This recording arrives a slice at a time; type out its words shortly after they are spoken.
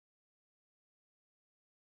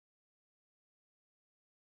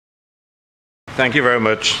Thank you very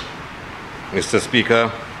much, Mr.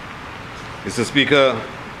 Speaker. Mr. Speaker,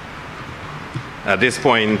 at this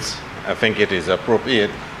point, I think it is appropriate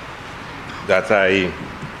that I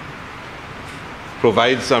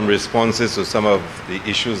provide some responses to some of the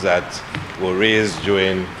issues that were raised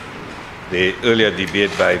during the earlier debate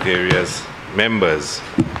by various members.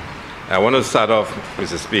 I want to start off,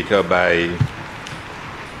 Mr. Speaker, by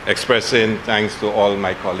expressing thanks to all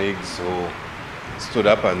my colleagues who stood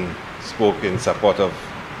up and spoke in support of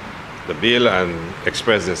the bill and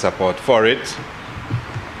expressed their support for it.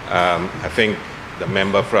 I think the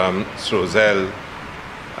member from Strozel,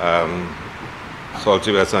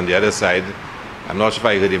 Salty West on the other side, I'm not sure if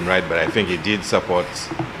I heard him right, but I think he did support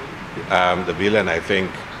the bill, and I think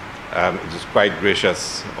it was quite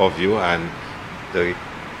gracious of you, and the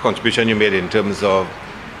contribution you made in terms of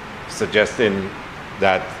suggesting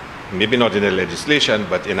that maybe not in the legislation,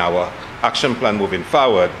 but in our action plan moving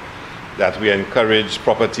forward, that we encourage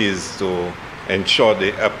properties to ensure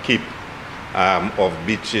the upkeep of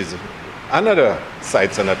beaches and other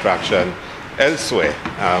sites and attraction elsewhere.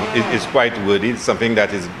 It is quite worthy. It's something that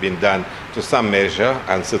has been done to some measure,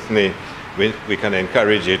 and certainly we can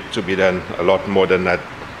encourage it to be done a lot more than that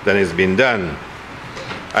than has been done.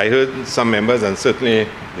 I heard some members, and certainly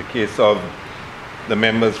the case of the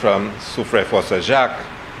members from Soufrière Fossa Jacques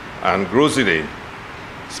and Grosley,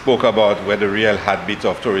 spoke about where the real heartbeat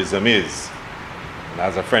of tourism is. And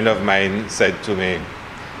as a friend of mine said to me,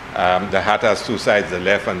 the heart has two sides, the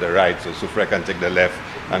left and the right, so Soufrière can take the left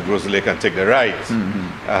and Grosley can take the right.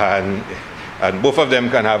 And both of them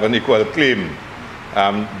can have an equal claim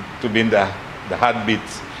to being the heartbeat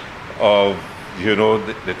of, you know,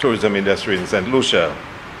 the tourism industry in St. Lucia.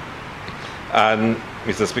 And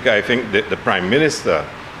Mr. Speaker, I think the Prime Minister,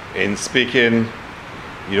 in speaking,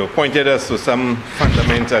 you know, pointed us to some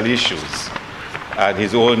fundamental issues and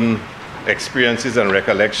his own experiences and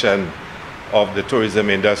recollection of the tourism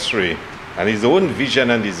industry and his own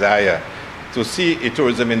vision and desire to see a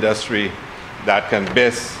tourism industry that can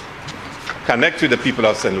best connect with the people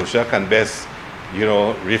of St. Lucia, can best, you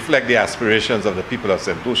know, reflect the aspirations of the people of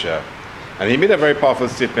St. Lucia. And he made a very powerful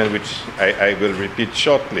statement, which I will repeat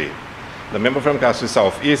shortly. The member from Castle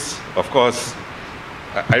Southeast, of course,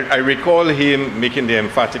 I recall him making the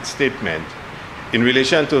emphatic statement in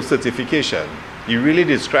relation to certification. He really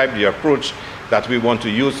described the approach that we want to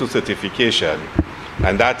use to certification,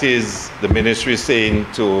 and that is the ministry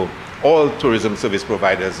saying to all tourism service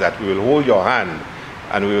providers that we will hold your hand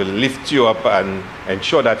and we will lift you up and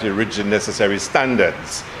ensure that you reach the necessary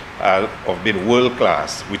standards of being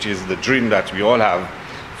world-class, which is the dream that we all have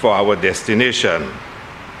for our destination.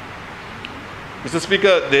 Mr.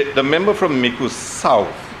 Speaker, the member from Miku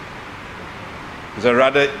South is a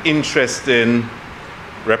rather interesting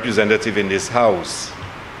representative in this House.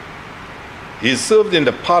 He served in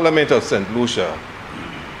the Parliament of St. Lucia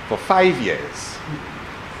for 5 years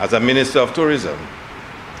as a Minister of Tourism.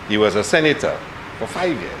 He was a senator for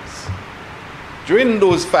 5 years. During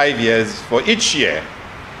those 5 years, for each year,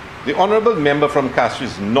 the honorable member from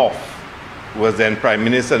Castries North, who was then Prime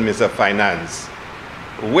Minister and Minister of Finance,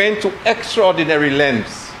 went to extraordinary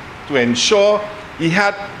lengths to ensure he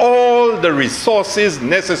had all the resources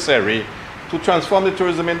necessary to transform the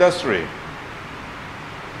tourism industry.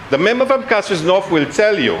 The member from Castries North will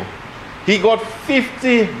tell you he got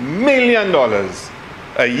 $50 million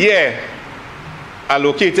a year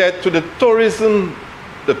allocated to the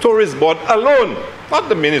tourist board alone, not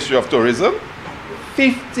the Ministry of Tourism.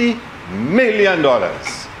 $50 million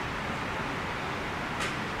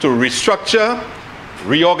to restructure,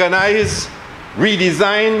 reorganize,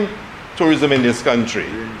 redesign tourism in this country.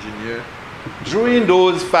 During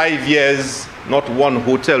those 5 years, not one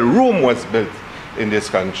hotel room was built in this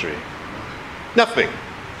country. Nothing.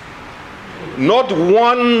 Not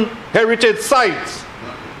one heritage site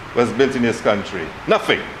was built in this country.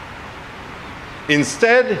 Nothing.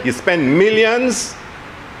 Instead, he spent millions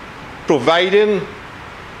providing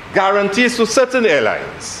guarantees to certain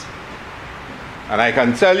airlines. And I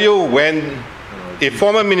can tell you, when a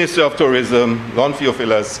former Minister of Tourism, Lon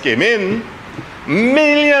Theophilus, came in,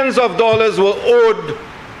 millions of dollars were owed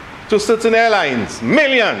to certain airlines.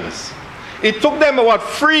 Millions. It took them about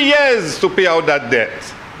 3 years to pay out that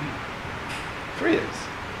debt. 3 years.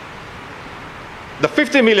 The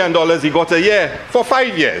 $50 million he got a year for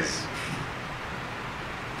 5 years.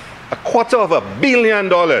 $250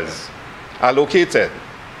 million allocated.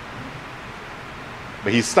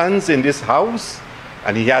 But he stands in this House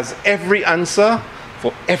and he has every answer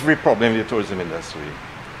for every problem in the tourism industry.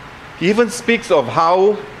 He even speaks of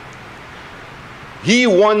how he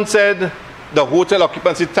wanted the hotel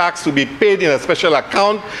occupancy tax to be paid in a special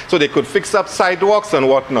account so they could fix up sidewalks and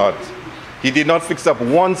whatnot. He did not fix up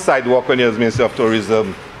one sidewalk when he was Minister of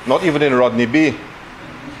Tourism, not even in Rodney Bay.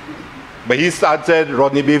 But he started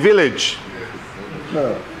Rodney Bay Village.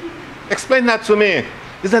 No. Explain that to me.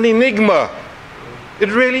 It's an enigma. It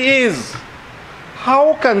really is.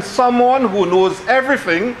 How can someone who knows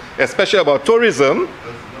everything, especially about tourism,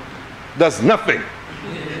 does nothing?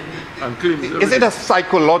 Is it a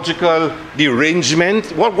psychological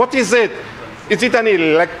derangement? What is it? Is it an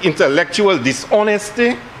intellectual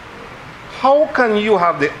dishonesty? How can you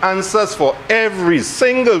have the answers for every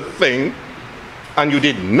single thing and you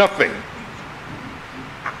did nothing?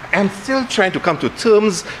 I'm still trying to come to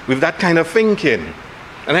terms with that kind of thinking.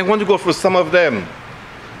 And I want to go through some of them.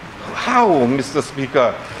 How, Mr.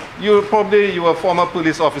 Speaker? You were a former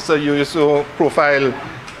police officer, you used to profile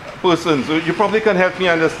persons. You probably can help me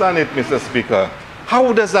understand it, Mr. Speaker.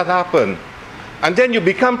 How does that happen? And then you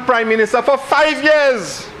become Prime Minister for 5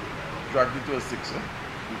 years. Dragged into a 6 year.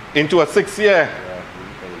 Into a 6 year.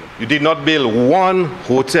 You did not build one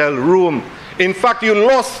hotel room. In fact, you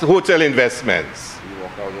lost hotel investments.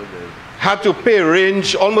 Had to pay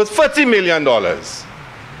range almost $30 million.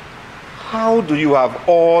 How do you have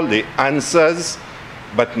all the answers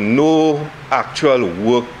but no actual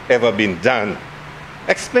work ever been done?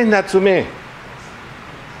 Explain that to me.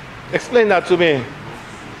 Explain that to me.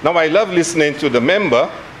 Now, I love listening to the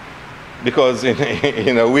member because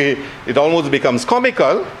in a way it almost becomes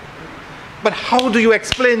comical. But how do you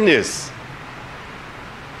explain this?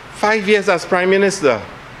 5 years as Prime Minister,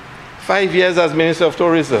 5 years as Minister of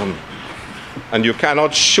Tourism, and you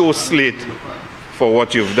cannot show slate for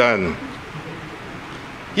what you've done.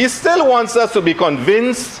 He still wants us to be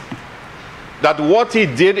convinced that what he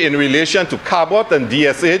did in relation to Cabot and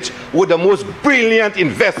DSH were the most brilliant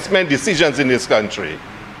investment decisions in this country.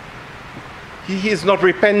 He is not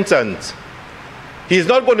repentant. He is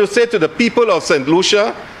not going to say to the people of St.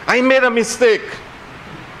 Lucia, I made a mistake.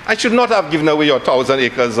 I should not have given away your 1,000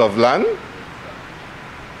 acres of land.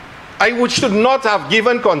 I should not have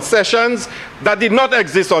given concessions that did not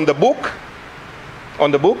exist on the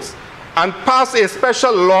books, and pass a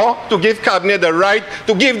special law to give Cabinet the right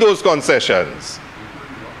to give those concessions.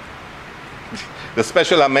 The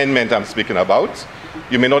special amendment I'm speaking about,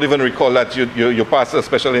 you may not even recall that you passed a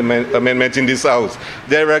special amendment in this House.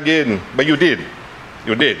 There again, but you did.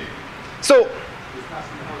 You did. So,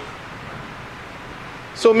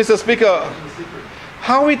 Mr. Speaker,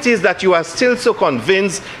 how it is that you are still so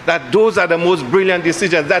convinced that those are the most brilliant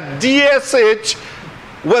decisions, that DSH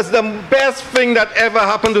was the best thing that ever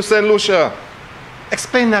happened to St. Lucia?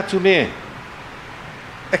 Explain that to me.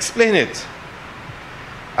 Explain it.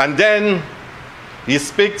 And then he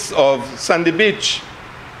speaks of Sandy Beach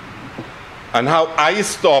and how I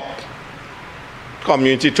stopped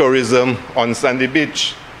community tourism on Sandy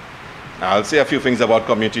Beach. I'll say a few things about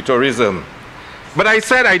community tourism. But I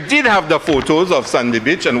said I did have the photos of Sandy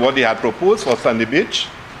Beach and what they had proposed for Sandy Beach.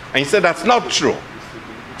 And he said that's not true.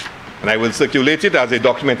 And I will circulate it as a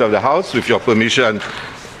document of the House with your permission,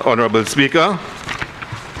 Honorable Speaker.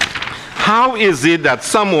 How is it that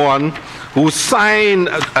someone who signed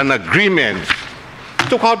an agreement,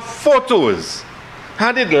 took out photos,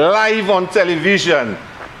 had it live on television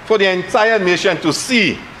for the entire nation to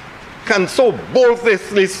see, can so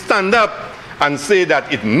boldly stand up and say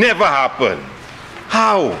that it never happened?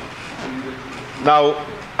 How? Now,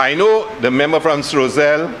 I know the member from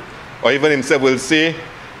Strozell, or even himself, will say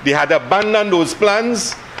they had abandoned those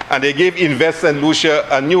plans and they gave Invest St. Lucia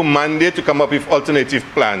a new mandate to come up with alternative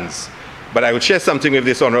plans. But I will share something with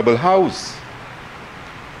this Honorable House.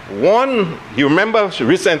 One, you remember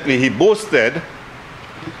recently he boasted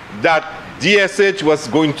that DSH was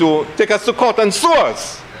going to take us to court and sue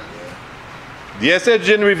us. DSH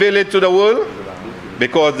didn't reveal it to the world,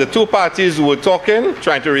 because the two parties were talking,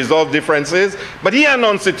 trying to resolve differences, but he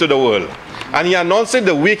announced it to the world. And he announced it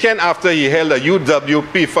the weekend after he held a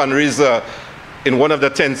UWP fundraiser in one of the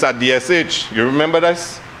tents at DSH. You remember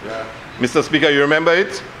this? Yeah. Mr. Speaker, you remember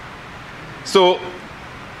it? So,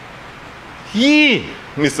 he,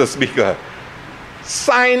 Mr. Speaker,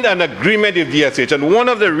 signed an agreement with DSH, and one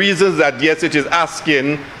of the reasons that DSH is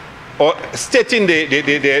asking, or stating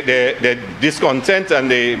their discontent and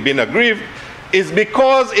they've been aggrieved, is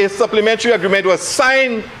because a supplementary agreement was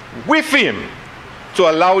signed with him to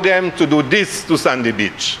allow them to do this to Sandy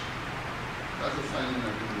Beach. That's a signing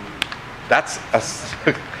agreement. That's a,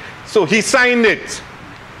 so he signed it.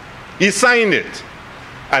 He signed it.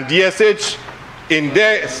 And DSH, in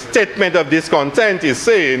their statement of discontent, is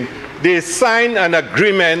saying they signed an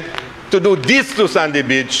agreement to do this to Sandy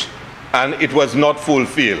Beach and it was not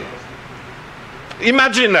fulfilled.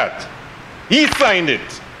 Imagine that. He signed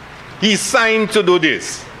it. He signed to do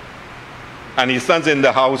this. And he stands in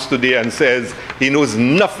the House today and says he knows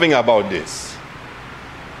nothing about this.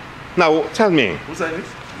 Now, tell me. Who signed it?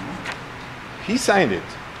 He signed it.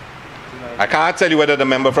 I can't tell you whether the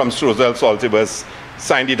member from Strozel Saltibus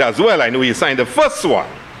signed it as well. I know he signed the first one.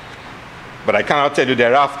 But I cannot tell you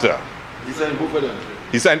thereafter. He signed both of them.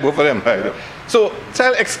 He signed both of them. Yeah. So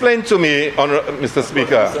explain to me, Mr.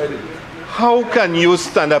 Speaker, how can you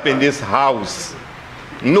stand up in this House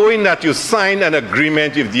knowing that you signed an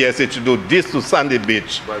agreement with DSH to do this to Sandy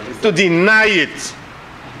Beach, to deny it?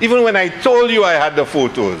 Even when I told you I had the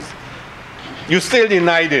photos, you still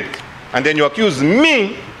denied it. And then you accuse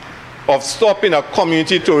me of stopping a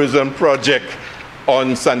community tourism project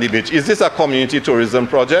on Sandy Beach. Is this a community tourism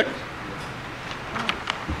project?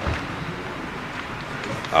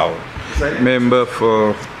 How? Member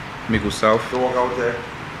for Migu South. To walk out there.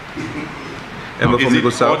 Member for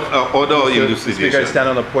Migu South. Order or Speaker, I investigation? stand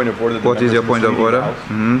on a point of order. What is your point of order?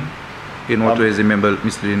 In what way is the member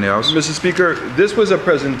misleading the House? Mr. Speaker, this was a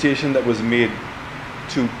presentation that was made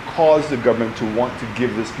to cause the government to want to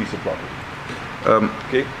give this piece of property.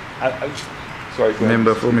 Okay? Sorry, go ahead.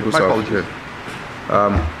 Member for Migu My South. apologies.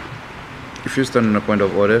 Yeah. If you stand on a point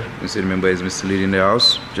of order and say the member is misleading the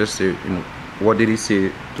House, just say, what did he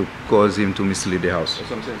say to cause him to mislead the House?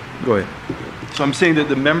 That's what I'm saying. Go ahead. So I'm saying that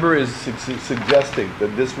the member is suggesting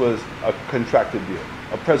that this was a contracted deal.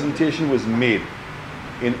 A presentation was made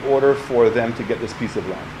in order for them to get this piece of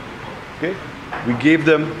land. Okay? We gave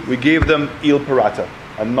them Il Parata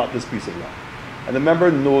and not this piece of land. And the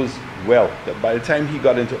member knows well that by the time he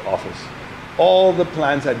got into office, all the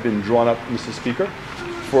plans had been drawn up, Mr. Speaker,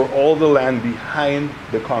 for all the land behind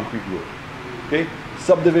the concrete road. Okay?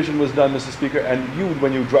 Subdivision was done, Mr. Speaker, and you,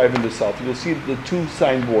 when you drive in the south, you'll see the two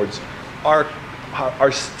signboards are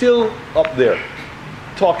still up there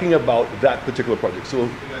talking about that particular project. So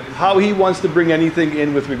how he wants to bring anything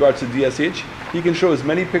in with regards to DSH, he can show as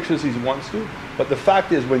many pictures as he wants to, but the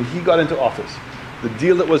fact is when he got into office, the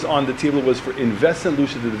deal that was on the table was for Invest in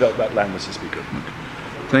Lucia to develop that land, Mr. Speaker.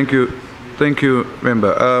 Thank you. Thank you,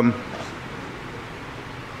 member.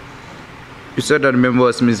 You said that the member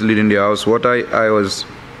was misleading the House. What I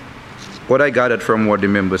gathered from what the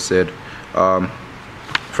member said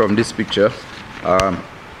from this picture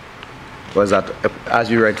was that, as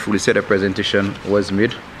you rightfully said, a presentation was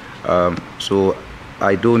made. So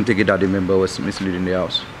I don't take it that the member was misleading the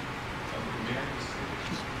House.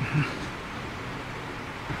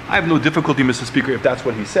 I have no difficulty, Mr. Speaker, if that's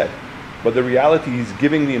what he said. But the reality, he's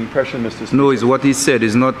giving the impression, Mr. Speaker. No, it's what he said.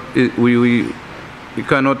 Is not. We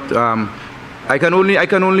cannot. I can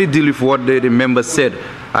only deal with what the member said.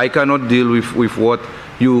 I cannot deal with what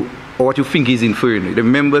you think he's inferring. The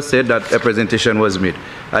member said that a presentation was made,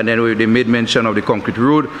 and then they made mention of the concrete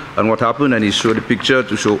road and what happened, and he showed the picture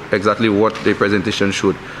to show exactly what the presentation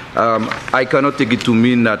showed. I cannot take it to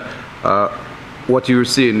mean that what you're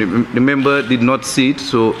saying. The member did not see it.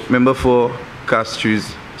 So, member for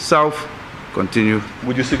Castries South. Continue.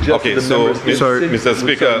 Would you suggest Okay, that the so, member sorry, Mr.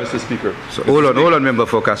 Speaker. Mr. Speaker. So hold on, member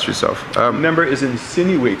for Castries South. The member is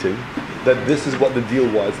insinuating that this is what the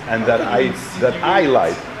deal was, and that I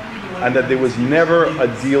lied, and that there was never a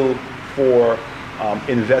deal for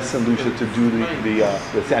Invest in Lucia to do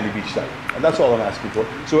the Sandy Beach site, and that's all I'm asking for.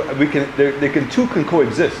 So two can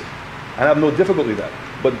coexist, and I have no difficulty with that.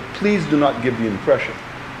 But please do not give the impression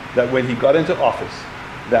that when he got into office,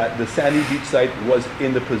 that the Sandy Beach site was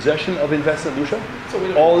in the possession of Invest in Lucia.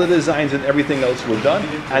 All the designs and everything else were done,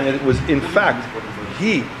 and it was, in fact,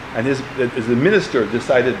 he and as the minister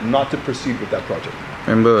decided not to proceed with that project.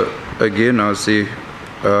 Member, again, I'll say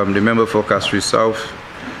the member for Castries South,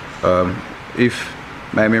 if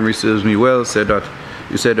my memory serves me well, said that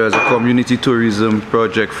you said there was a community tourism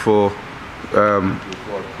project for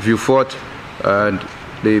Vieux Fort, and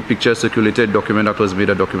the picture circulated document that was made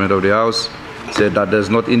a document of the House said that does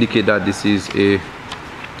not indicate that this is a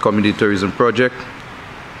community tourism project.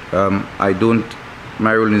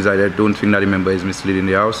 My role is that I don't think that the member is misleading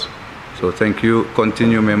the House. So thank you.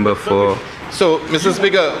 Continue, member for. So, Mr.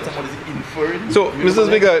 Speaker,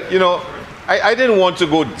 I didn't want to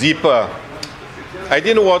go deeper. I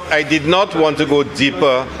did not want to go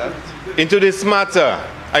deeper into this matter.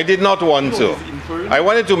 I did not want to. I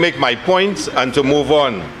wanted to make my points and to move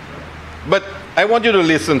on. But I want you to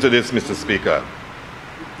listen to this, Mr. Speaker.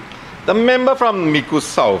 The member from Migu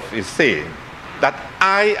South is saying that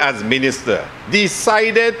I, as minister,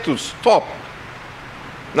 decided to stop.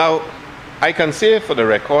 Now, I can say for the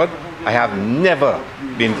record, I have never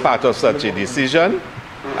been part of such a decision.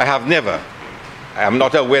 I have never. I am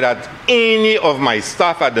not aware that any of my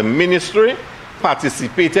staff at the ministry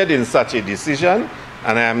participated in such a decision,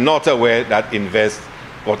 and I am not aware that Invest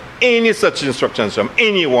got any such instructions from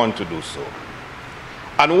anyone to do so.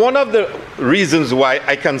 And one of the reasons why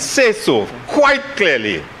I can say so quite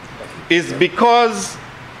clearly is because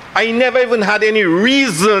I never even had any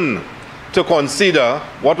reason to consider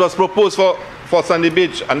what was proposed for Sandy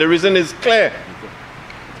Beach, and the reason is clear.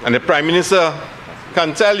 And the Prime Minister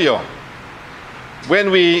can tell you.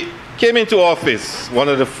 When we came into office, one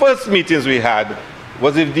of the first meetings we had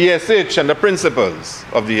was with DSH and the principals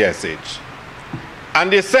of DSH.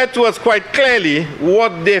 And they said to us quite clearly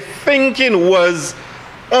what their thinking was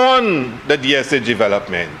on the DSH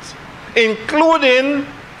development, including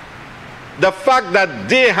the fact that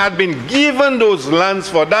they had been given those lands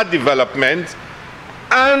for that development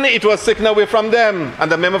and it was taken away from them.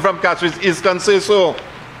 And the member from Castries East can say so.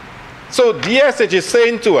 So DSH is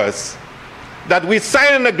saying to us that we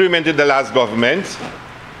signed an agreement with the last government.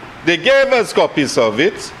 They gave us copies of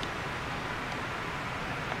it,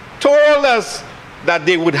 told us that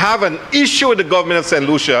they would have an issue with the government of St.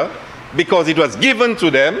 Lucia because it was given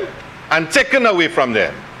to them and taken away from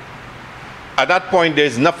them. At that point,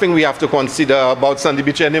 there's nothing we have to consider about Sandy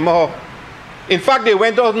Beach anymore. In fact, they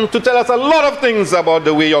went on to tell us a lot of things about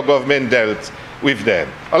the way your government dealt with them.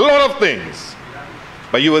 A lot of things.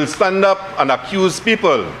 But you will stand up and accuse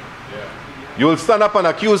people. You will stand up and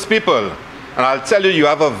accuse people. And I'll tell you, you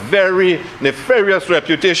have a very nefarious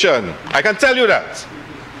reputation. I can tell you that.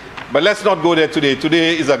 But let's not go there today.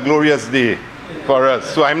 Today is a glorious day for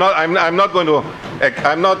us. So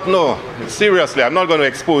seriously, I'm not going to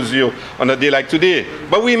expose you on a day like today.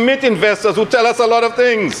 But we meet investors who tell us a lot of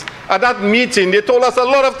things. At that meeting, they told us a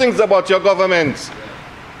lot of things about your government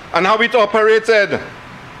and how it operated.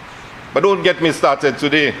 But don't get me started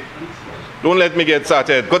today. Don't let me get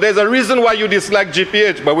started. Because there's a reason why you dislike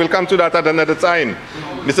GPH, but we'll come to that at another time.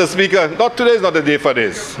 Mr. Speaker, today is not the day for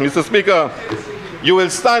this. Mr. Speaker, you will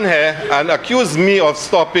stand here and accuse me of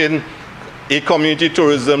stopping a community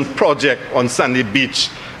tourism project on Sandy Beach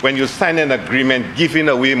when you sign an agreement giving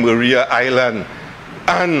away Maria Island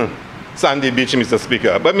and Sandy Beach, Mr.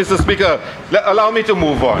 Speaker. But Mr. Speaker, allow me to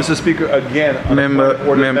move on. Mr. Speaker, again,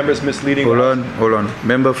 members misleading. Hold on.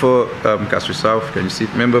 Member for Castries South, can you see?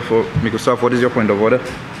 Member for Mico South, what is your point of order?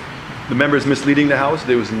 The member is misleading the House.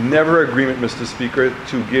 There was never agreement, Mr. Speaker,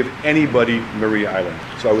 to give anybody Maria Island.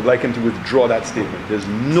 So I would like him to withdraw that statement. There's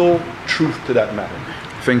no truth to that matter.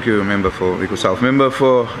 Thank you, member for Mico South. Member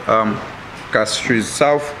for Castries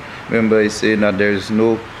South, member is saying that there is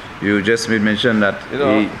no. You just made mention that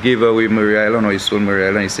he gave away Maria Island or he sold Maria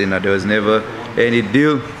Island. He's saying that there was never any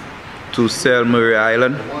deal to sell Maria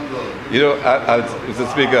Island. You know, Mr.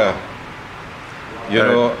 Speaker,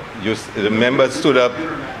 the member stood up,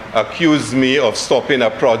 accused me of stopping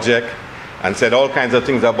a project and said all kinds of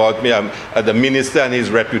things about me, the minister and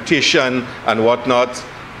his reputation and whatnot.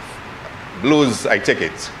 Blues, I take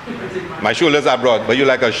it. My shoulders are broad, but you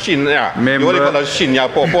like a shinya. You want to call a shinya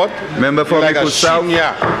popot? Member for like a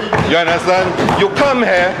shinya. You understand? You come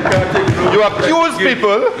here, you accuse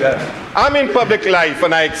people. I'm in public life,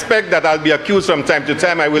 and I expect that I'll be accused from time to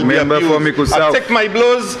time. I will be abused. I take my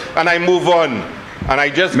blows and I move on, and I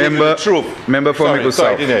just give you the truth. Member for Mico South.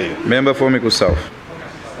 I didn't hear you. Member for Mico South.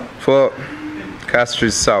 For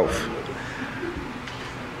Castries South.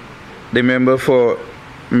 The member for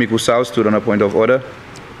Mico South stood on a point of order,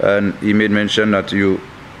 and he made mention that you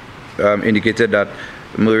indicated that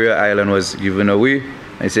Maria Island was given away.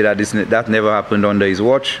 And he said that that never happened under his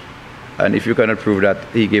watch. And if you cannot prove that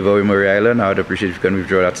he gave away Maria Island, I would appreciate if you can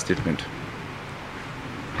withdraw that statement.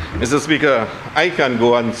 Mr. Speaker, I can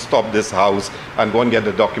go and stop this House and go and get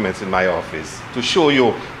the documents in my office to show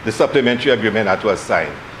you the supplementary agreement that was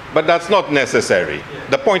signed. But that's not necessary.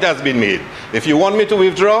 The point has been made. If you want me to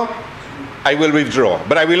withdraw, I will withdraw.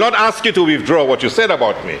 But I will not ask you to withdraw what you said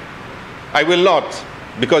about me. I will not,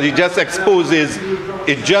 because it just exposes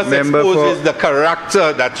the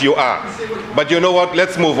character that you are. But you know what?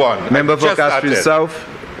 Let's move on. Member for Castries South,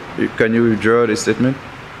 can you withdraw the statement?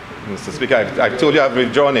 Mr. Speaker, I've told you I've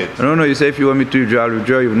withdrawn it. No, you say if you want me to withdraw, I'll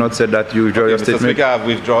withdraw. You've not said that you withdraw your statement. Mr. Speaker, I've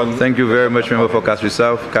withdrawn. Thank you very much, Member for Castries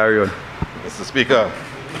South. Carry on. Mr. Speaker.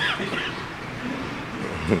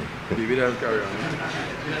 Carry on.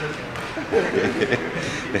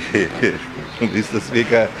 Mr.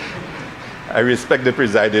 Speaker, I respect the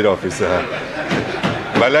presiding officer,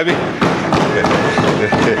 but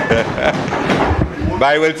but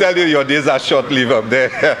I will tell you, your days are short-lived up there,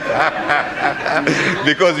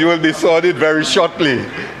 because you will be sorted very shortly,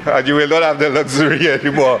 and you will not have the luxury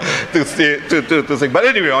anymore to stay to sing. But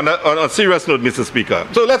anyway, on a serious note, Mr. Speaker,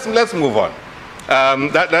 so let's move on.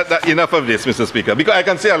 Enough of this, Mr. Speaker, because I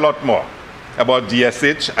can say a lot more. about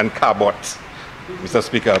DSH and Cabot, Mr.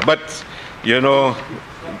 Speaker. But, you know,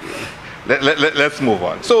 let's move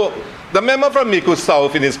on. So, the member from Mico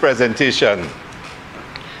South in his presentation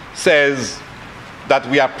says that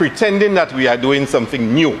we are pretending that we are doing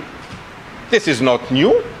something new. This is not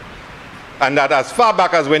new. And that as far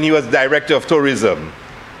back as when he was Director of Tourism,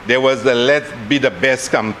 there was the Let's Be the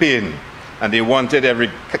Best campaign. And they wanted every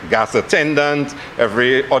gas attendant,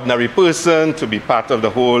 every ordinary person to be part of the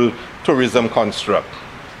whole tourism construct.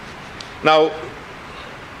 Now,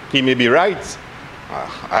 he may be right.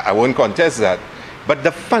 I won't contest that. But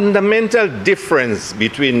the fundamental difference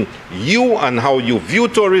between you and how you view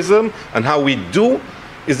tourism and how we do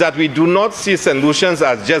is that we do not see St. Lucians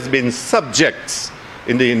as just being subjects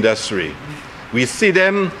in the industry. We see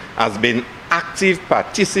them as being active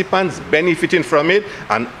participants benefiting from it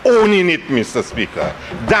and owning it, Mr. Speaker.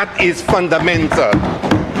 That is fundamental.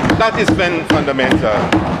 That is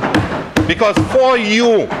fundamental. Because for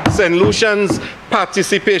you, St. Lucians'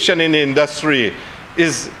 participation in the industry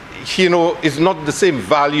is, you know, is not the same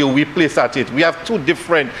value we place at it. We have two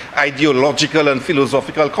different ideological and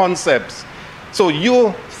philosophical concepts. So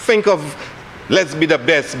you think of let's be the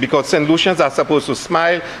best because St. Lucians are supposed to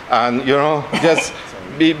smile and, you know, just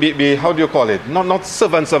be how do you call it? Not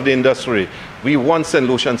servants of the industry. We want St.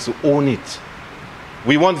 Lucians to own it.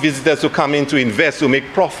 We want visitors to come in to invest, to make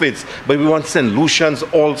profits, but we want St. Lucians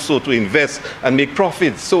also to invest and make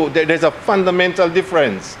profits. So there's a fundamental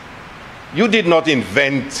difference. You did not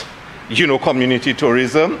invent, you know, community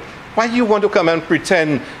tourism. Why do you want to come and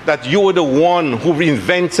pretend that you were the one who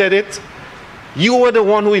invented it? You were the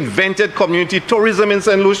one who invented community tourism in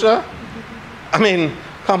St. Lucia? I mean,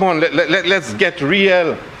 come on, let's get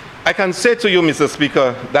real. I can say to you, Mr.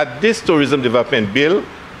 Speaker, that this tourism development bill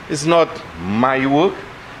is not my work,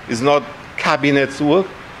 it's not cabinet's work.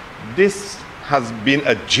 This has been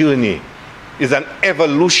a journey. It's an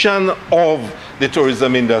evolution of the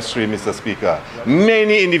tourism industry, Mr. Speaker.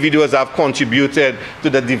 Many individuals have contributed to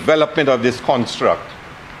the development of this construct.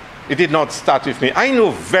 It did not start with me. I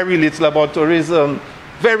know very little about tourism,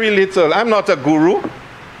 very little. I'm not a guru.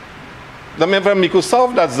 The member from Mico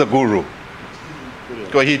South, that's the guru.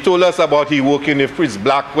 Because he told us about he working with Chris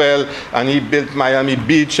Blackwell, and he built Miami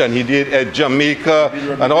Beach, and he did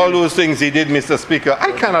Jamaica, and all those things he did, Mr. Speaker.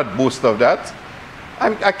 I cannot boast of that.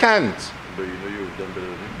 I can't. But you know you've done better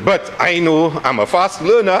than him. But I know I'm a fast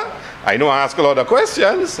learner. I know I ask a lot of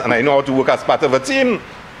questions, and I know how to work as part of a team.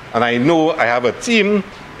 And I know I have a team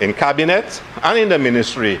in cabinet and in the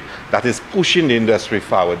ministry that is pushing the industry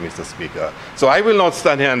forward, Mr. Speaker. So I will not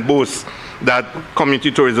stand here and boast that community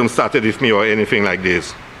tourism started with me or anything like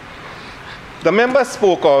this. The member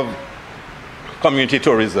spoke of community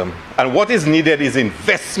tourism, and what is needed is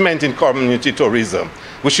investment in community tourism.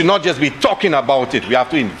 We should not just be talking about it, we have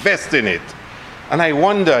to invest in it. And I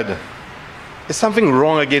wondered, is something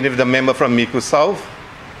wrong again with the member from Mico South?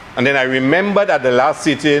 And then I remembered at the last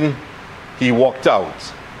sitting, he walked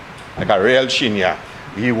out. Like a real shinya.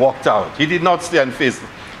 He walked out. He did not stay and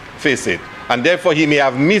face it. And therefore he may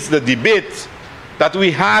have missed the debate that we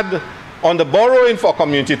had on the borrowing for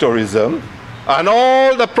community tourism and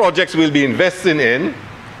all the projects we'll be investing in.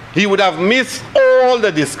 He would have missed all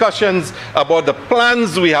the discussions about the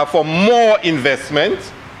plans we have for more investment.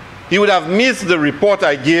 He would have missed the report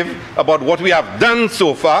I gave about what we have done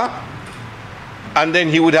so far. And then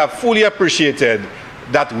he would have fully appreciated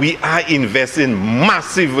that we are investing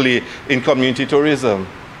massively in community tourism.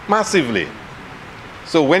 Massively.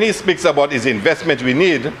 So when he speaks about his investment we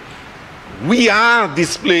need, we are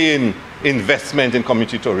displaying investment in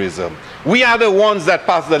community tourism. We are the ones that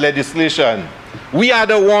passed the legislation. We are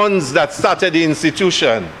the ones that started the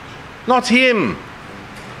institution. Not him.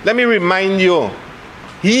 Let me remind you,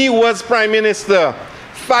 he was Prime Minister.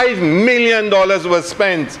 $5 million was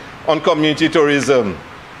spent on community tourism.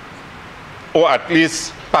 Or at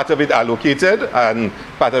least part of it allocated and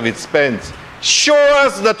part of it spent. Show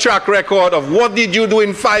us the track record of what did you do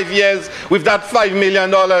in 5 years with that $5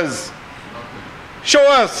 million.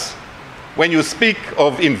 Show us. When you speak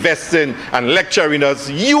of investing and lecturing us,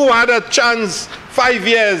 you had a chance 5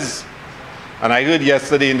 years. And I heard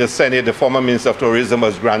yesterday in the Senate, the former Minister of Tourism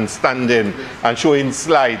was grandstanding and showing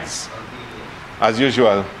slides. As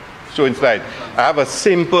usual, showing slides. I have a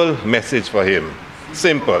simple message for him.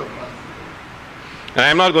 Simple. And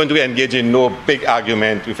I'm not going to engage in no big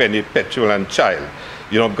argument with any petulant child,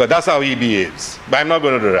 you know, because that's how he behaves. But I'm not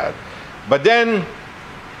going to do that. But then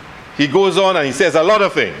he goes on and he says a lot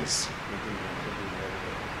of things.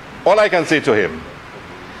 All I can say to him,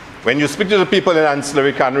 when you speak to the people in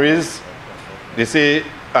ancillary canneries, they say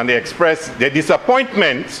and they express their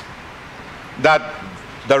disappointment that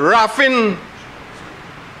the raffin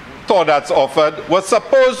tour that's offered was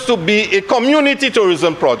supposed to be a community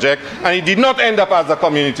tourism project, and it did not end up as a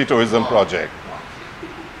community tourism project.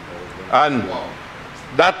 And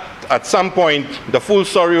that, at some point, the full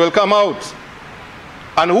story will come out.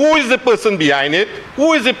 And who is the person behind it?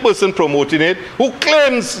 Who is the person promoting it? Who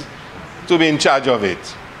claims to be in charge of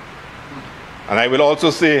it? And I will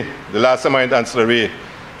also say, the last time I went ancillary,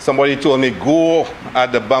 somebody told me, go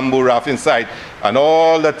at the bamboo raft inside, and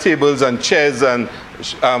all the tables and chairs and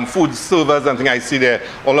food servers and things I see there,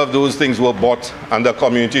 all of those things were bought under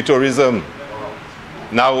community tourism.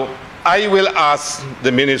 Now, I will ask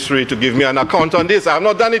the ministry to give me an account on this. I have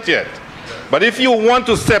not done it yet. But if you want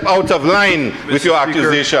to step out of line with your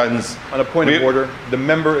accusations... On a point of order, the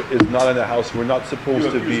member is not in the House. We're not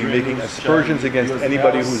supposed to be making aspersions against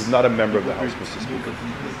anybody who's not a member of the House, Mr. Speaker.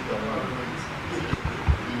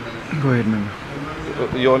 Go ahead,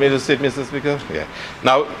 member. You want me to say it, Mr. Speaker? Yeah.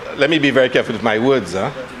 Now, let me be very careful with my words.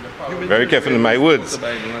 Very careful with my words.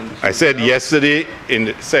 I said yesterday in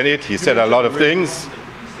the Senate, he said a lot of things.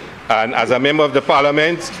 And as a member of the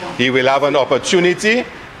Parliament, he will have an opportunity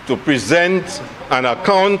to present an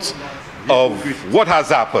account of what has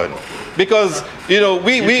happened. Because, you know,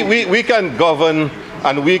 we can govern,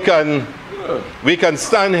 and we can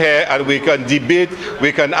stand here and we can debate,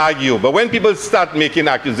 we can argue. But when people start making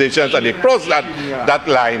accusations and they cross that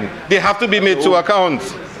line, they have to be made to account.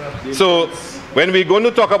 So when we're going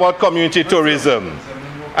to talk about community tourism,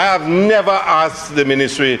 I have never asked the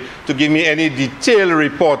ministry to give me any detailed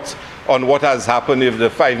report on what has happened with the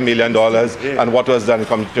 $5 million and what was done in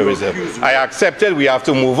community tourism. I accepted we have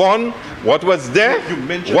to move on. What was there,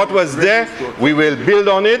 we will build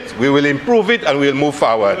on it, we will improve it, and we'll move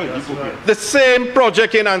forward. The same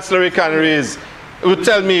project in ancillary canneries would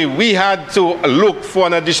tell me we had to look for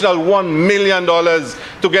an additional $1 million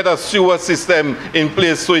to get a sewer system in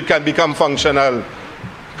place so it can become functional.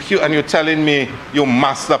 And you're telling me you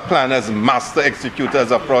master planners, master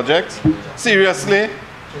executors of projects? Seriously?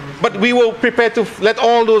 But we were prepared to let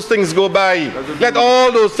all those things go by. Let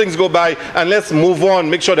all those things go by, and let's move on.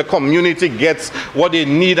 Make sure the community gets what they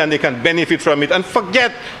need and they can benefit from it. And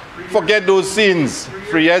forget those scenes.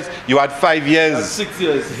 3 years, you had 5 years. 6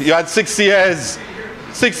 years. You had 6 years.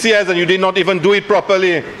 6 years, and you did not even do it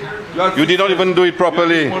properly. You did not even do it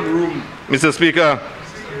properly. Mr. Speaker,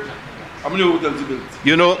 how many hotels you built?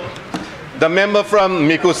 you know, the member from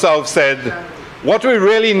Mico South said, what we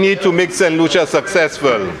really need to make St. Lucia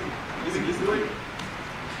successful,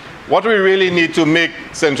 what we really need to make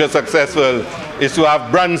St. Lucia successful is to have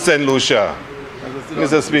brand St. Lucia.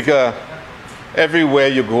 Mr. Speaker, everywhere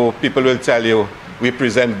you go, people will tell you, we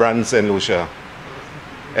present brand St. Lucia.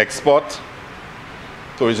 Export,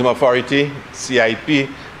 Tourism Authority, CIP,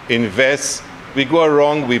 Invest. We go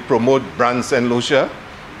around, we promote brand St. Lucia.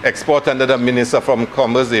 Export under the Minister from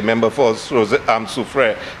Commerce, the member for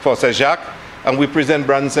Soufre, for Sejac. And we present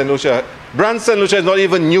brand St. Lucia. Brand St. Lucia is not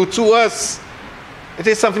even new to us. It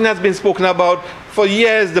is something that's been spoken about for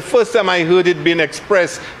years. The first time I heard it being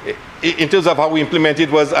expressed in terms of how we implement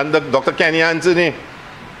it was under Dr. Kenny Anthony.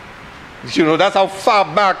 You know, that's how far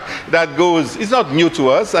back that goes. It's not new to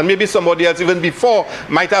us, and maybe somebody else even before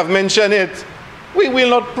might have mentioned it. We will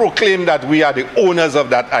not proclaim that we are the owners of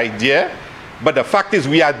that idea, but the fact is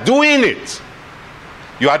we are doing it.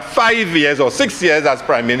 You had 5 years or 6 years as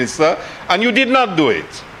Prime Minister, and you did not do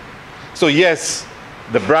it. So yes,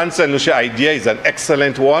 the brand St. Lucia idea is an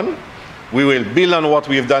excellent one. We will build on what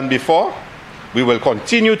we've done before. We will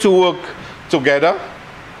continue to work together,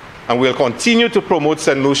 and we'll continue to promote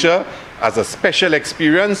St. Lucia as a special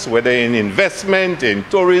experience, whether in investment, in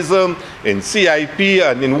tourism, in CIP,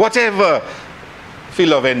 and in whatever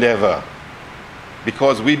field of endeavor,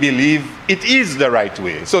 because we believe it is the right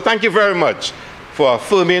way. So thank you very much for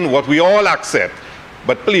affirming what we all accept.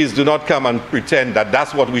 But please do not come and pretend that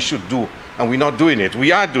that's what we should do, and we're not doing it.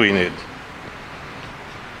 We are doing it.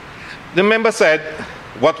 The member said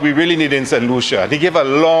what we really need in St. Lucia. He gave a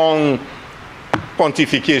long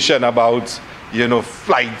pontification about, you know,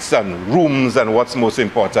 flights and rooms and what's most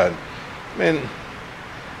important. I mean,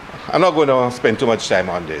 I'm not going to spend too much time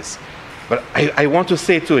on this, but I want to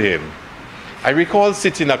say to him, I recall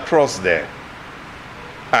sitting across there,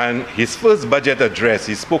 and his first budget address,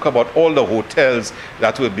 he spoke about all the hotels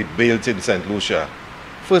that will be built in St. Lucia.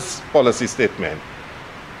 First policy statement.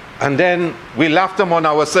 And then we laughed among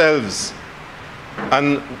ourselves.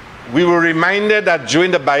 And we were reminded that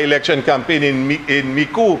during the by-election campaign in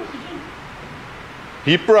Mico,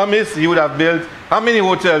 he promised he would have built, how many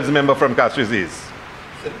hotels, member from Castries is?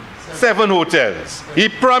 7 hotels. He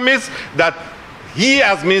promised that he,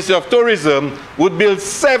 as Minister of Tourism, would build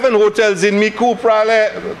 7 hotels in Miku,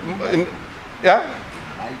 probably. Yeah?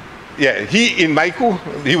 Yeah, he in Miku,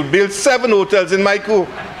 he would build 7 hotels in Miku.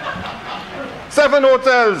 7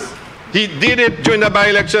 hotels. He did it during the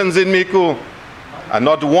by-elections in Miku, and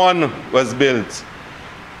not one was built.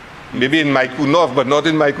 Maybe in Miku North, but not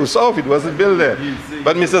in Miku South. It wasn't built there.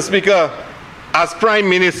 But Mr. Speaker, as Prime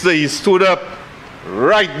Minister, he stood up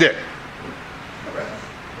right there.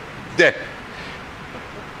 There.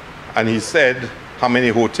 And he said how many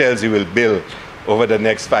hotels he will build over the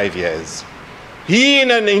next 5 years. He,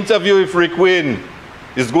 in an interview with Rick Wayne,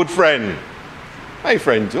 his good friend, my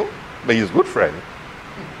friend too, but his good friend,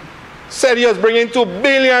 said he was bringing $2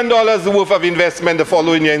 billion worth of investment the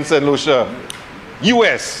following year in St. Lucia.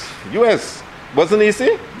 US. Wasn't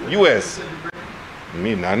easy? US.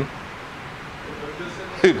 Me, none.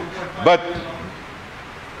 But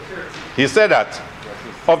he said that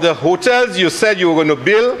of the hotels you said you were going to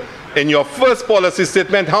build in your first policy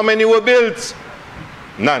statement, how many were built?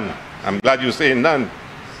 None. I'm glad you say none.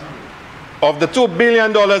 Of the $2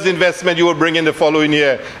 billion investment you will bring in the following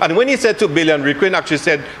year. And when he said $2 billion, Rick Wayne actually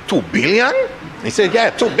said, $2 billion? He said,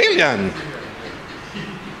 yeah, $2 billion.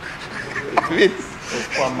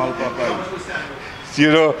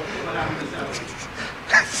 You know.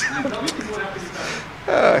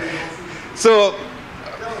 So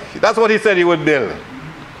that's what he said he would build.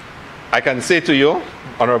 I can say to you,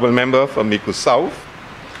 Honorable Member from Miku South,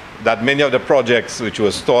 that many of the projects which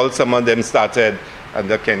were stalled, some of them started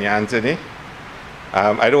under Kenya Anthony.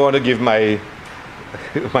 I don't want to give my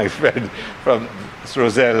friend from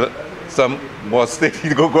Roselle some more state.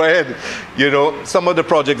 Go ahead. You know, some of the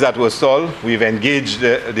projects that were stalled, we've engaged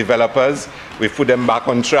the developers. We've put them back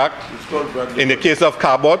on track. In the case of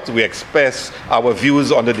Carbot, we express our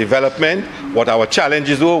views on the development, what our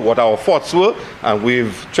challenges were, what our thoughts were, and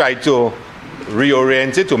we've tried to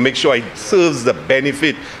reorient it to make sure it serves the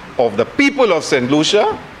benefit of the people of St.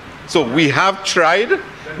 Lucia. So we have tried,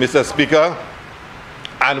 Mr. Speaker,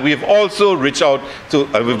 and we've also reached out to,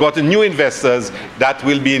 we've gotten new investors that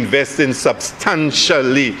will be investing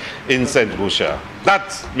substantially in St. Lucia.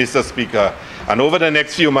 That's, Mr. Speaker. And over the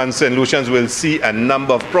next few months, St. Lucians will see a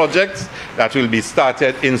number of projects that will be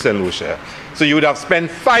started in St. Lucia. So you would have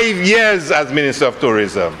spent 5 years as Minister of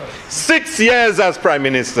Tourism, 6 years as Prime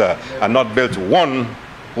Minister, and not built one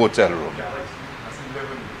hotel room.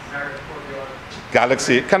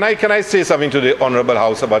 Galaxy. Can I say something to the Honorable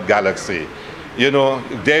House about Galaxy? You know,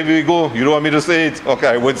 there we go. You don't want me to say it? Okay,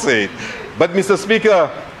 I would say it. But Mr. Speaker,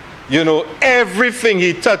 you know, everything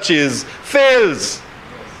he touches fails.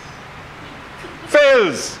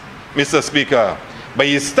 Fails, Mr. Speaker. But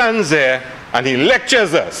he stands there and he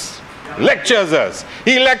lectures us. Lectures us.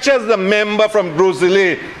 He lectures the member from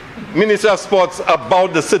Grosile, Minister of Sports,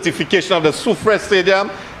 about the certification of the Soufre Stadium.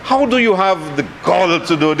 How do you have the gall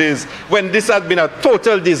to do this when this has been a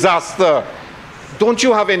total disaster? Don't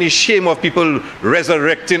you have any shame of people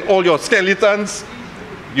resurrecting all your skeletons?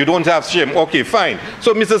 You don't have shame. Okay, fine.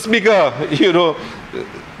 So, Mr. Speaker, you know,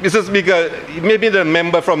 Mr. Speaker, maybe the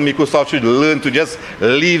member from Miku South should learn to just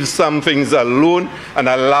leave some things alone and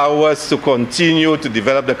allow us to continue to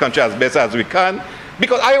develop the country as best as we can.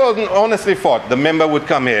 Because I honestly thought the member would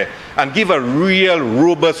come here and give a real,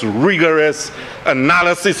 robust, rigorous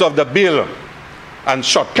analysis of the bill and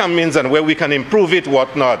shortcomings and where we can improve it,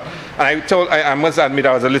 whatnot. And I must admit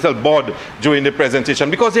I was a little bored during the presentation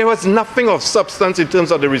because there was nothing of substance in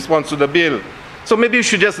terms of the response to the bill. So maybe you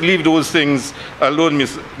should just leave those things alone,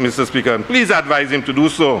 Mr. Speaker, and please advise him to do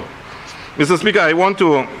so. Mr. Speaker, I want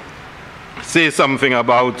to say something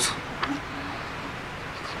about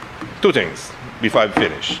 2 things before I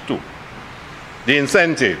finish. 2. The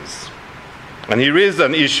incentives. And he raised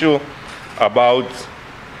an issue about,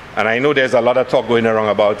 and I know there's a lot of talk going around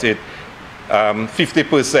about it,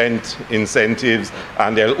 50% incentives,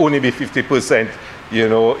 and there'll only be 50%, you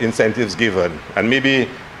know, incentives given. And maybe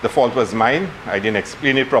the fault was mine. I didn't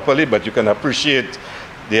explain it properly, but you can appreciate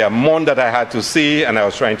the amount that I had to say, and I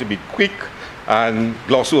was trying to be quick and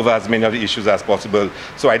gloss over as many of the issues as possible.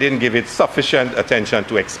 So I didn't give it sufficient attention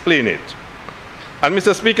to explain it. And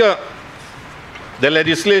Mr. Speaker, the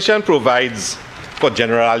legislation provides for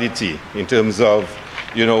generality in terms of,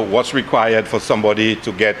 you know, what's required for somebody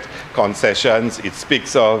to get concessions. It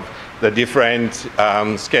speaks of the different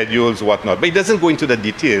schedules, whatnot, but it doesn't go into the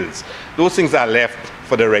details. Those things are left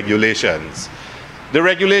for the regulations. The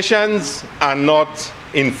regulations are not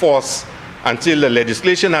enforced until the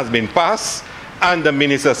legislation has been passed and the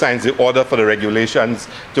minister signs the order for the regulations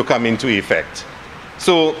to come into effect.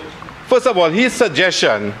 So, first of all, his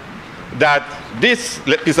suggestion that this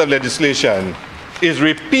piece of legislation is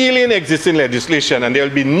repealing existing legislation and there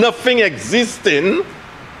will be nothing existing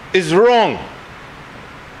is wrong.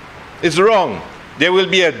 It's wrong. There will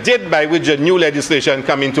be a date by which a new legislation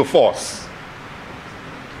come into force.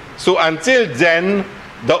 So until then,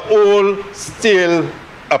 the old still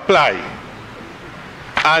apply.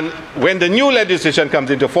 And when the new legislation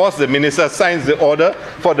comes into force, the minister signs the order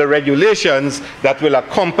for the regulations that will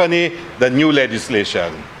accompany the new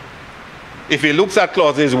legislation. If he looks at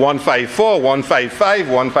clauses 154, 155,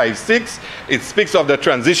 156, it speaks of the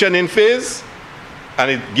transitioning phase,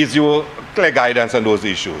 and it gives you clear guidance on those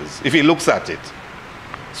issues, if he looks at it.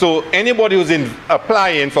 So anybody who's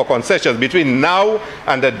applying for concessions between now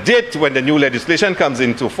and the date when the new legislation comes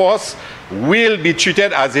into force will be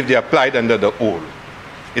treated as if they applied under the old.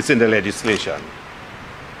 It's in the legislation.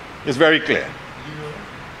 It's very clear.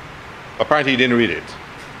 Apparently he didn't read it.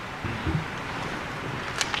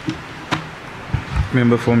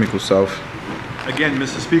 Member for Mico South. Again,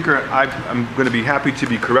 Mr. Speaker, I'm going to be happy to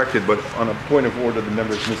be corrected, but on a point of order, the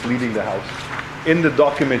member is misleading the House. In the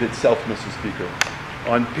document itself, Mr. Speaker,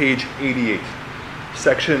 on page 88,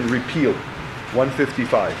 section repeal,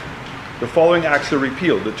 155, the following acts are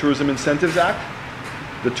repealed: the Tourism Incentives Act,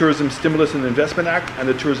 the Tourism Stimulus and Investment Act, and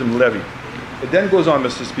the Tourism Levy. It then goes on,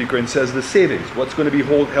 Mr. Speaker, and says the savings, what's going to be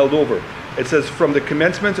held over. It says from the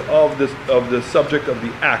commencement of the subject of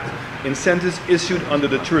the Act, incentives issued under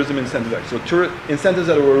the Tourism Incentives Act. So incentives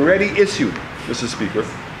that are already issued, Mr. Speaker,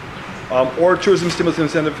 or Tourism Stimulus and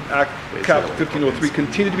Incentive Act, Cap 1503,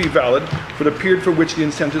 continue to be valid for the period for which the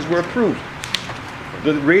incentives were approved.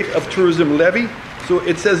 The rate of tourism levy, so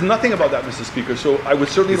it says nothing about that, Mr. Speaker. So I would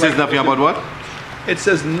certainly It says nothing about what? It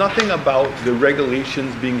says nothing about the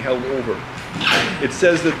regulations being held over. It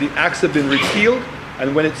says that the acts have been repealed,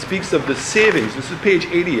 and when it speaks of the savings, this is page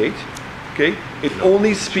 88, okay, it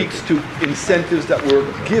only speaks to incentives that were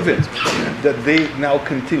given, that they now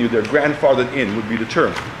continue, they're grandfathered in would be the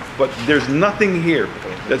term. But there's nothing here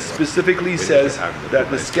that specifically says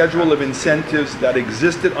that the schedule of incentives that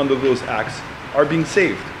existed under those acts are being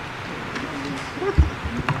saved.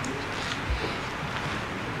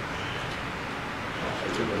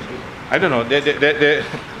 I don't know.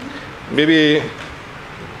 Maybe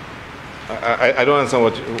I don't understand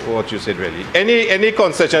what you said really. Any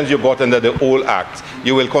concessions you got under the old act,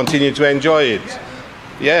 you will continue to enjoy it.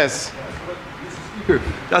 Yes.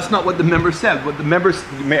 That's not what the member said. What the members,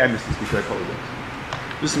 may I, Mr. Speaker, I apologize.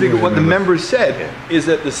 Mr. Speaker, what the member said is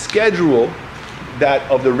that the schedule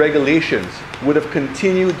of the regulations would have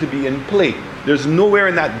continued to be in play. There's nowhere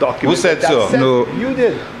in that document. Who said so? No. You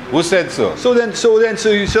did. Who said so? So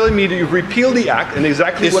you're telling me that you've repealed the act, and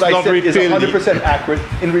exactly It's what I not said is repealed. 100% accurate.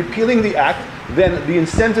 In repealing the act, then the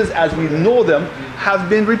incentives as we know them have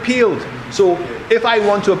been repealed. So if I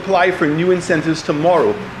want to apply for new incentives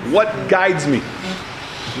tomorrow, what guides me?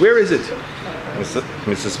 Where is it?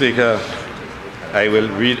 Mr. Speaker, I will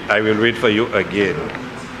read for you again.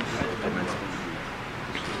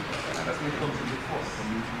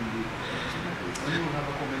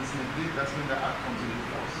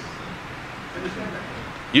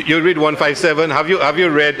 You read 157. Have you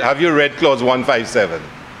read clause 157?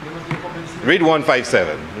 Read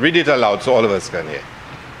 157. Read it aloud so all of us can hear.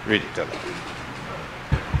 Read it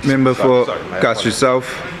aloud. Member for Sorry, Castro South.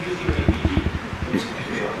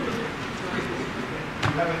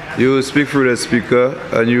 You will speak through the speaker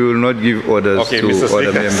and you will not give orders to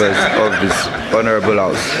other members of this honorable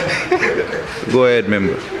house. Go ahead,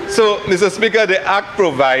 member. So, Mr. Speaker, the Act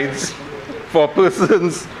provides for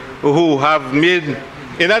persons who have made,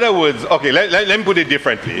 in other words, okay, let me put it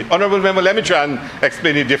differently. Honorable member, let me try and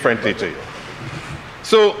explain it differently to you.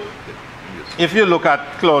 So, if you look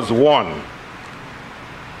at clause 1,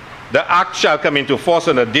 the Act shall come into force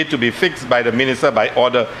on a date to be fixed by the minister by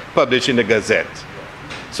order published in the Gazette.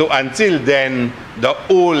 So until then, the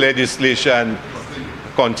old legislation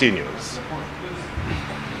continues.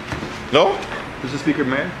 No? Mr. Speaker,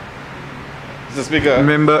 may I? Mr. Speaker.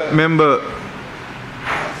 Member,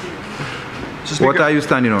 Speaker, what are you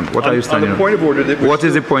standing on? What are you standing on? The point of order, what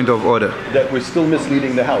is the point of order? That we're still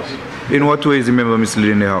misleading the House. In what way is the member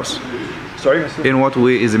misleading the House? Sorry, Mr. In what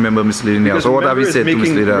way is the member misleading the House? Or what have you said to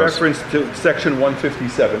mislead the House? Reference to section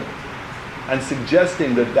 157 and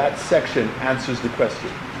suggesting that that section answers the question.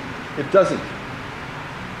 It doesn't.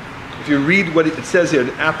 If you read what it says here,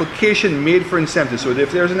 the application made for incentives, so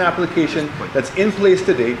if there's an application that's in place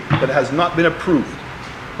today that has not been approved,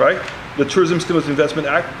 right? The Tourism Stimulus Investment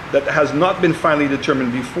Act that has not been finally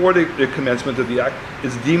determined before the commencement of the act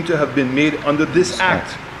is deemed to have been made under this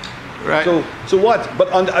act. Right. So what? But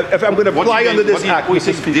if I'm going to apply under this act,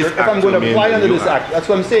 Mr. Speaker, if I'm going to apply under this act, that's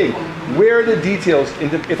what I'm saying. Where are the details?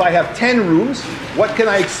 If I have 10 rooms, what can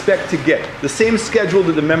I expect to get? The same schedule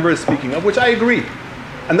that the member is speaking of, which I agree.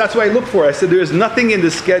 And that's what I look for. I said there is nothing in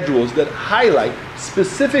the schedules that highlight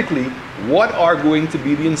specifically what are going to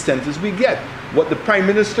be the incentives we get. What the Prime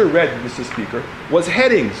Minister read, Mr. Speaker, was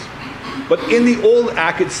headings. But in the old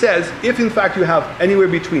act it says, if in fact you have anywhere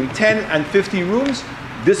between 10 and 50 rooms,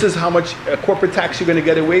 this is how much corporate tax you're going to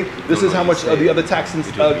get away. This is how much of the other taxes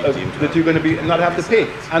that you're going to be not have to pay,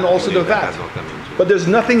 and also the VAT. But there's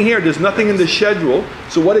nothing here. There's nothing in the schedule.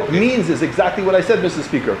 So what it means is exactly what I said, Mr.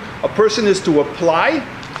 Speaker. A person is to apply,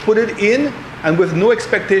 put it in, and with no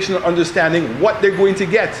expectation or understanding what they're going to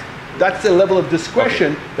get. That's a level of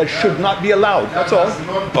discretion that should not be allowed. That's all.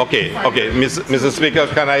 Okay. Mr. Speaker,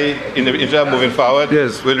 can I, instead of moving forward,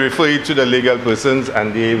 yes, we'll refer you to the legal persons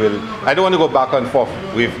and they will. I don't want to go back and forth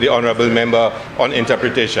with the honourable member on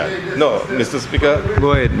interpretation. No, Mr. Speaker.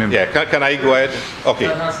 Go ahead, member. Yeah, can I go ahead? Okay.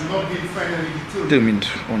 That has not been finally determined.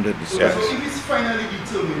 Under this. So if it's finally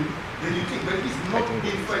determined, then you think, but if it's not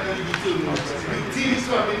been finally determined, you deem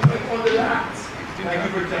to have been under the act. All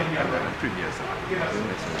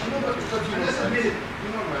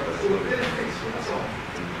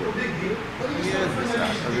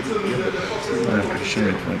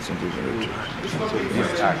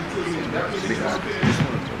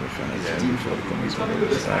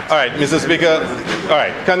right, Mr. Speaker. All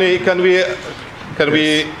right, can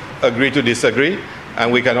we agree to disagree?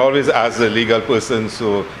 And we can always ask the legal persons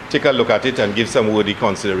to take a look at it and give some worthy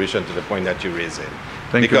consideration to the point that you're raising.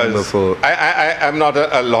 Thank because you, I'm not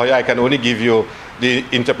a lawyer. I can only give you the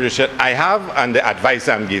interpretation I have and the advice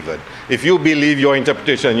I'm given. If you believe your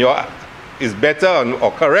interpretation is better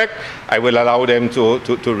or correct, I will allow them to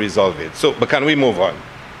resolve it. So, but can we move on?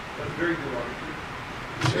 That's very good.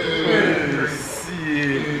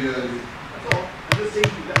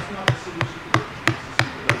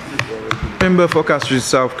 Member for Castro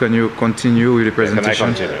South, can you continue with the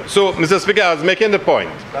presentation? Can I continue? So, Mr. Speaker, I was making the point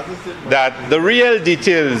that the real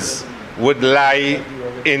details would lie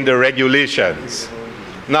in the regulations.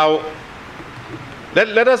 Now,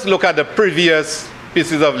 let us look at the previous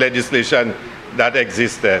pieces of legislation that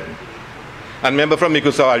existed. And member from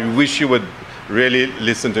Mikusa, I wish you would really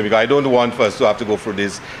listen to me. I don't want for us to have to go through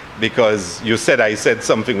this because you said I said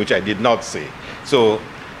something which I did not say. So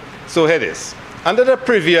here it is. Under the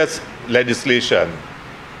previous legislation,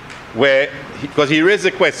 because he raised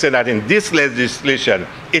the question that in this legislation,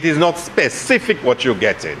 it is not specific what you're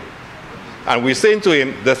getting. And we're saying to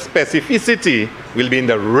him, the specificity will be in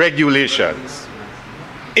the regulations.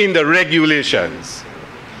 In the regulations.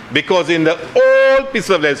 Because in the old piece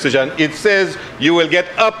of legislation, it says you will get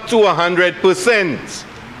up to 100%.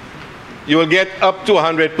 You will get up to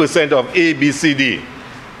 100% of A, B, C, D.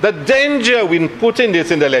 The danger in putting this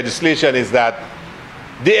in the legislation is that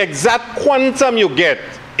the exact quantum you get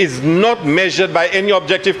is not measured by any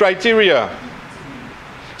objective criteria.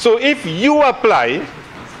 So if you apply,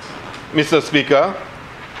 Mr. Speaker,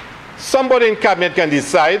 somebody in cabinet can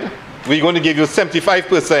decide we're going to give you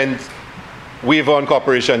 75% waiver on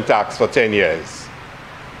corporation tax for 10 years.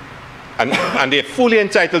 And they're fully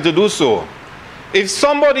entitled to do so. If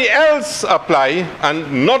somebody else apply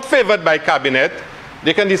and not favored by cabinet,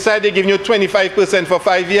 they can decide they're giving you 25% for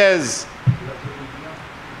 5 years.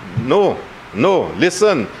 No,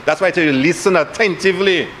 listen. That's why I tell you, listen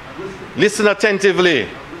attentively. Listen attentively.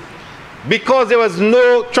 Because there was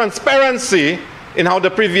no transparency in how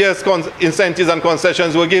the previous incentives and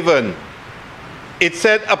concessions were given. It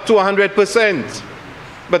said up to 100%.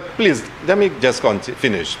 But please, let me just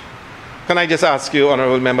finish. Can I just ask you,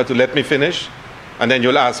 Honourable Member, to let me finish? And then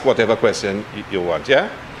you'll ask whatever question you want, yeah?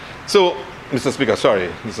 So, Mr. Speaker, sorry,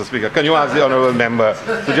 Mr. Speaker, can you ask the Honourable Member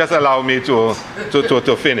to just allow me to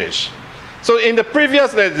finish? So in the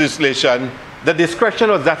previous legislation, the discretion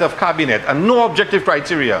was that of cabinet and no objective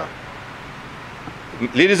criteria.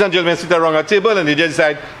 Ladies and gentlemen sit around a table and they just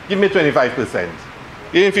decide, give me 25%,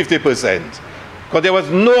 give me 50%. Because there was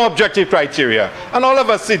no objective criteria. And all of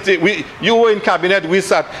us you were in cabinet, we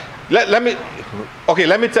sat, let me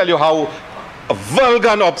tell you how vulgar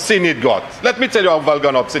and obscene it got. Let me tell you how vulgar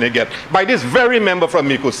and obscene it got. By this very member from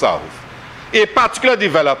Miku South. A particular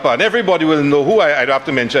developer, and everybody will know who, I don't have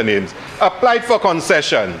to mention names, applied for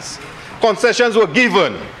concessions. Concessions were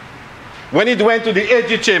given. When it went to the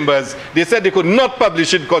AG chambers, they said they could not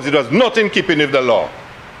publish it because it was not in keeping with the law.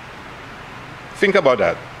 Think about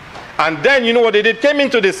that. And then, you know what they did? Came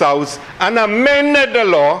into this house and amended the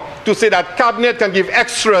law to say that cabinet can give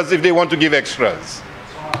extras if they want to give extras.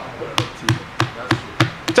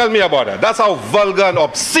 Tell me about that. That's how vulgar and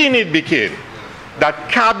obscene it became. That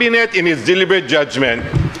cabinet, in its deliberate judgment.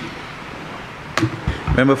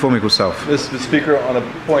 Member for Miku South. Mr. Speaker, on a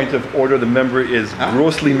point of order, the member is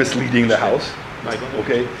grossly misleading the House.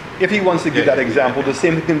 Okay? If he wants to give that example, the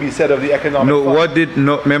same can be said of the economic No, fund. what did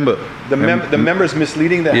no member? The member is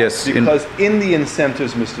misleading the Yes, House because in the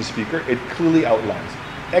incentives, Mr. Speaker, it clearly outlines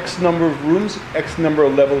X number of rooms, X number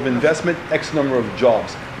of level of investment, X number of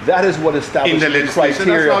jobs. That is what establishes the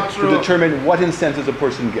criteria to determine what incentives a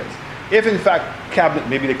person gets. If in fact cabinet,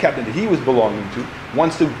 maybe the cabinet that he was belonging to,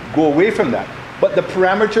 wants to go away from that, but the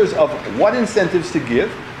parameters of what incentives to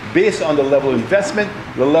give based on the level of investment,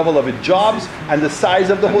 the level of jobs, and the size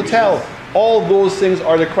of the hotel. All those things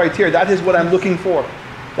are the criteria. That is what I'm looking for.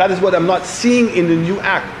 That is what I'm not seeing in the new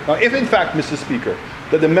act. Now, if in fact, Mr. Speaker,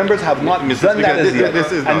 that the members have not done that as yet,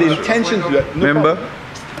 and the intention to that, no member, problem.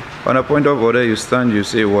 on a point of order, you stand, you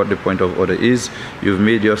say what the point of order is. You've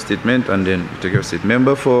made your statement, and then you take your seat.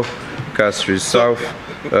 Member for Castries South,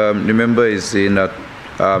 the member is saying that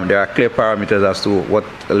there are clear parameters as to what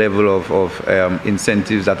level of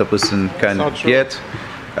incentives that a person can get.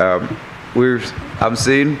 I'm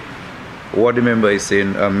saying what the member is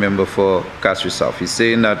saying, member for Castries South. He's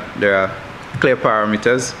saying that there are clear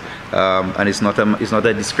parameters and it's not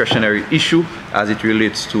a discretionary issue as it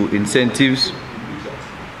relates to incentives.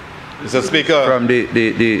 Mr. Speaker, from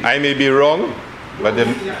the I may be wrong, but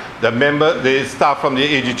the staff from the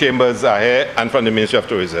AG chambers are here and from the Ministry of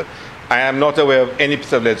Tourism. I am not aware of any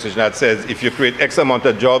piece of legislation that says if you create X amount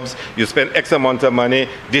of jobs, you spend X amount of money,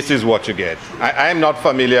 this is what you get. I am not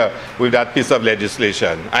familiar with that piece of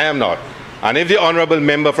legislation. I am not. And if the honourable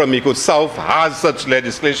member from Miku South has such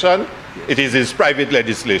legislation, it is his private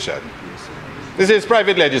legislation. This is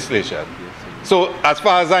private legislation. So as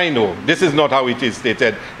far as I know, this is not how it is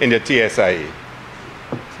stated in the TSIA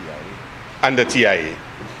and the TIA.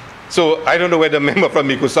 So I don't know where the member from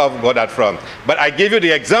Miku South got that from. But I gave you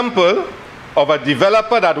the example of a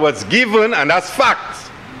developer that was given, and that's fact,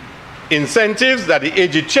 incentives that the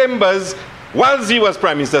AG chambers, whilst he was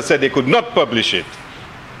Prime Minister, said they could not publish it.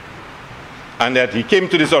 And that he came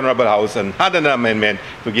to this honourable House and had an amendment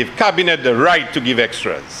to give Cabinet the right to give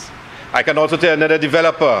extras. I can also tell another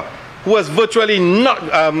developer who was virtually not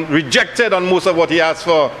rejected on most of what he asked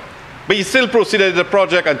for, but he still proceeded with the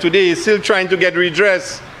project, and today he's still trying to get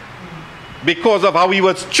redress because of how he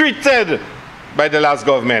was treated by the last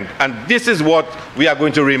government. And this is what we are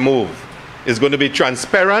going to remove. It's going to be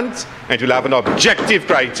transparent and it will have an objective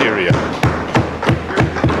criteria.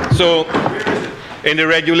 So in the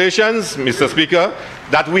regulations, Mr. Speaker,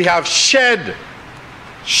 that we have shared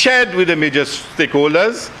with the major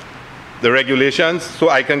stakeholders, the regulations. So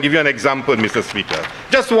I can give you an example, Mr. Speaker.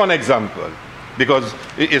 Just one example, because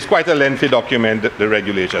it's quite a lengthy document, the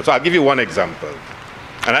regulation. So I'll give you one example.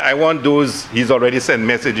 And I want those he's already sent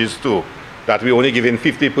messages to, that we only give in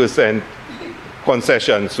 50%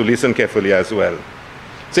 concessions, to listen carefully as well.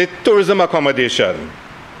 Say tourism accommodation.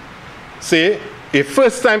 Say a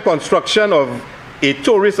first-time construction of a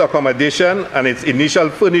tourist accommodation and its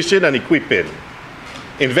initial furnishing and equipping.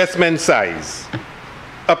 Investment size,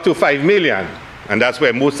 up to 5 million. And that's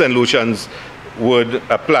where most St. Lucians would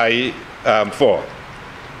apply for.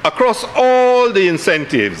 Across all the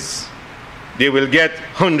incentives, they will get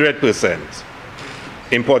 100%.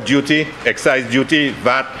 Import duty, excise duty,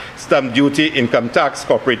 VAT, stamp duty, income tax,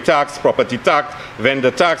 corporate tax, property tax,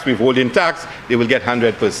 vendor tax, withholding tax, they will get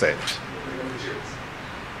 100%.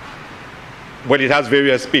 Well, it has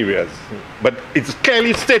various periods, but it's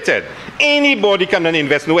clearly stated. Anybody can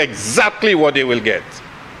invest, know exactly what they will get.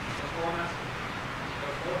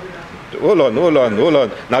 Hold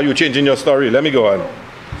on. Now you're changing your story. Let me go on.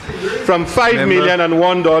 From $5 million and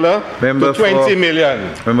 $1 to 20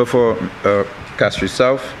 million. Member for Castries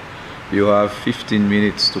South, you have 15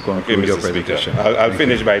 minutes to conclude your presentation. I'll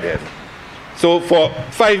finish by then. So for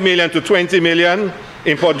 5 million to 20 million,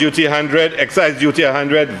 import duty 100, excise duty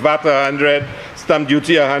 100, VAT 100, stamp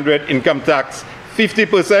duty 100, income tax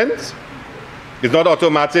 50%. It's not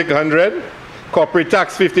automatic 100. Corporate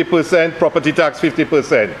tax 50%, property tax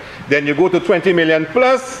 50%. Then you go to 20 million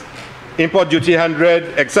plus, import duty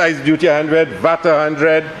 100, excise duty 100, VAT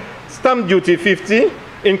 100, stamp duty 50,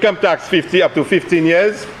 income tax 50 up to 15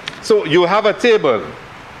 years. So you have a table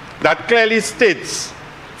that clearly states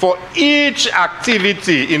for each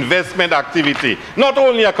activity, investment activity, not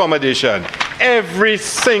only accommodation, every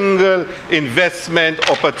single investment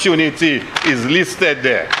opportunity is listed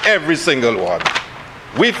there, every single one.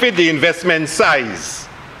 We fit the investment size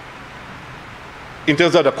in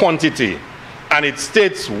terms of the quantity, and it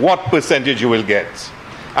states what percentage you will get.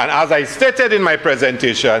 And as I stated in my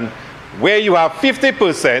presentation, where you have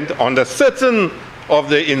 50% under certain of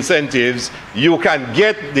the incentives, you can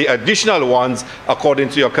get the additional ones according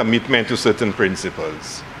to your commitment to certain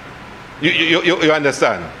principles. You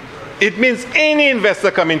understand? It means any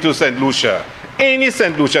investor coming to St. Lucia, any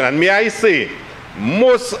St. Lucian, and may I say,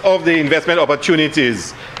 most of the investment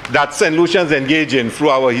opportunities that St. Lucians engage in through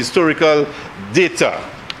our historical data,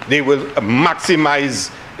 they will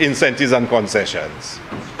maximize incentives and concessions.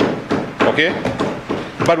 Okay?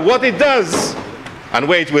 But what it does, and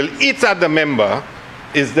where it will eat at the member,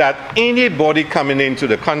 is that anybody coming into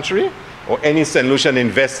the country or any St. Lucian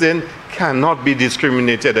investing cannot be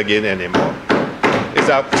discriminated against anymore. It's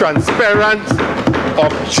a transparent,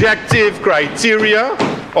 objective criteria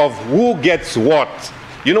of who gets what.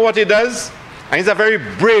 You know what it does? And it's a very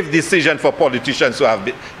brave decision for politicians to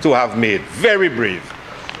have made. Very brave.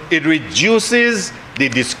 It reduces the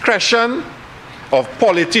discretion of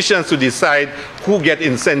politicians to decide who get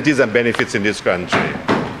incentives and benefits in this country.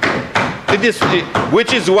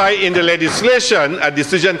 Which is why in the legislation a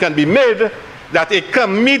decision can be made that a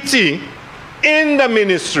committee in the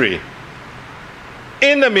ministry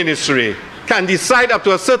can decide up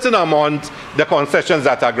to a certain amount the concessions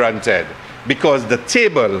that are granted, because the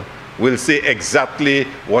table will say exactly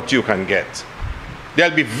what you can get.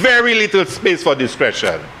 There'll be very little space for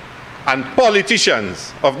discretion. And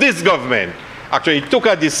politicians of this government actually took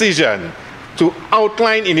a decision to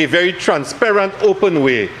outline in a very transparent, open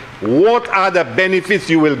way what are the benefits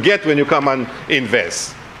you will get when you come and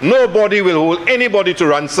invest. Nobody will hold anybody to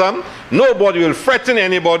ransom, nobody will threaten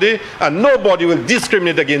anybody, and nobody will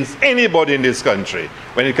discriminate against anybody in this country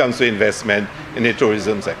when it comes to investment in the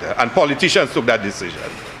tourism sector. And politicians took that decision.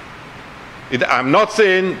 I'm not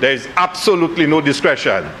saying there is absolutely no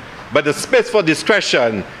discretion, but the space for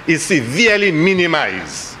discretion is severely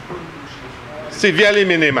minimized. Severely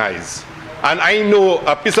minimized. And I know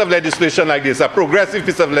a piece of legislation like this, a progressive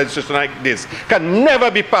piece of legislation like this, can never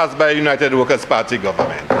be passed by a United Workers' Party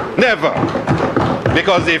government. Never.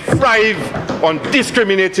 Because they thrive on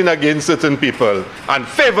discriminating against certain people and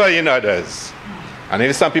favoring others. And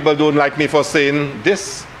if some people don't like me for saying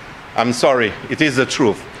this, I'm sorry, it is the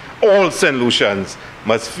truth. All St. Lucians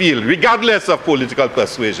must feel, regardless of political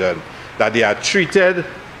persuasion, that they are treated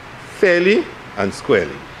fairly and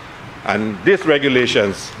squarely. And these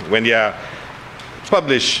regulations, when they are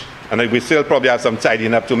published, and we still probably have some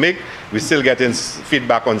tidying up to make, we're still getting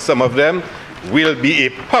feedback on some of them, will be a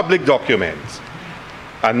public document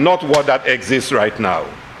and not what that exists right now.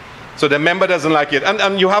 So the member doesn't like it.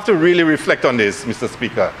 And you have to really reflect on this, Mr.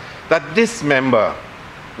 Speaker, that this member,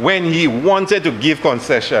 when he wanted to give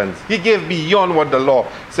concessions, he gave beyond what the law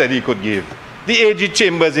said he could give. The AG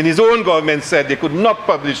Chambers in his own government said they could not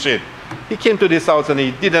publish it. He came to this house and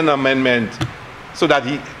he did an amendment so that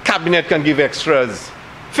the cabinet can give extras.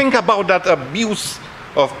 Think about that abuse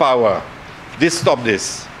of power. This stopped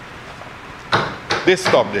this. This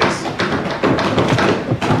stopped this.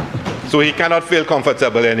 So he cannot feel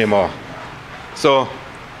comfortable anymore. So,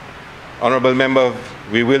 Honorable Member,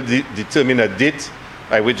 we will determine a date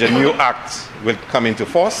by which a new act will come into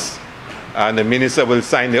force, and the minister will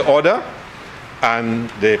sign the order, and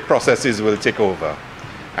the processes will take over.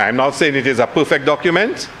 I'm not saying it is a perfect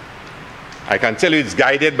document. I can tell you it's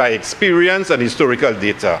guided by experience and historical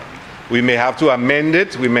data. We may have to amend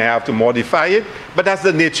it, we may have to modify it, but that's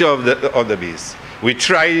the nature of the beast. We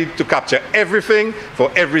try to capture everything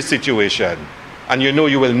for every situation. And you know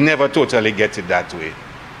you will never totally get it that way.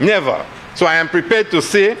 Never. So I am prepared to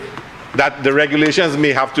say that the regulations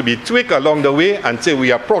may have to be tweaked along the way until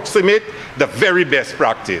we approximate the very best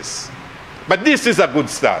practice. But this is a good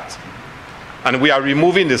start. And we are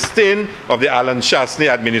removing the stain of the Alan Chastney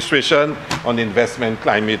administration on the investment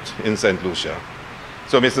climate in St. Lucia.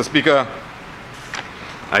 So, Mr. Speaker,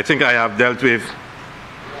 I think I have dealt with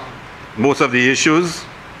most of the issues.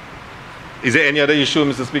 Is there any other issue,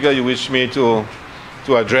 Mr. Speaker, you wish me to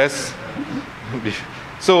address?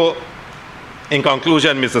 So, in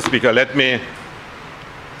conclusion, Mr. Speaker, let me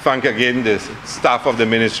thank again the staff of the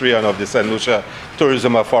Ministry and of the St. Lucia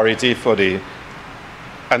Tourism Authority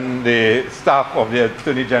and the staff of the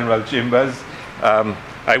Attorney General Chambers.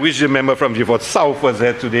 I wish the member from Beaufort South was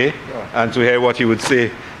here today and to hear what he would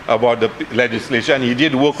say about the legislation. He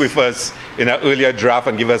did work with us in an earlier draft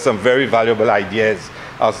and give us some very valuable ideas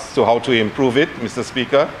as to how to improve it, Mr.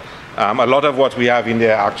 Speaker. A lot of what we have in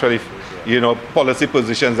there actually, policy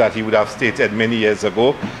positions that he would have stated many years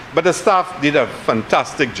ago. But the staff did a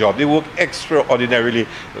fantastic job. They worked extraordinarily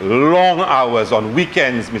long hours on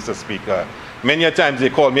weekends, Mr. Speaker. Many a times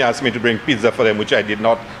they called me, asked me to bring pizza for them, which I did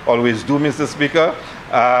not always do, Mr. Speaker.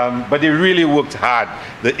 But they really worked hard,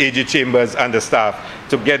 the AG chambers and the staff,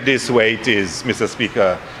 to get this where it is, Mr.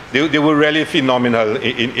 Speaker. They were really phenomenal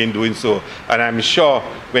in doing so. And I'm sure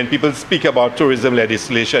when people speak about tourism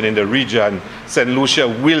legislation in the region, St. Lucia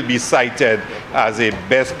will be cited as a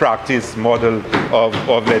best practice model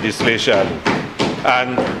of legislation.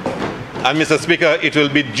 And Mr. Speaker, it will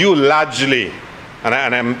be due largely, and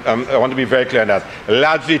I want to be very clear on that,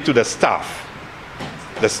 largely to the staff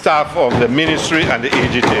of the ministry and the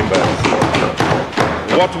AG chambers.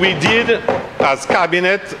 What we did as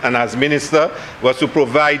cabinet and as minister was to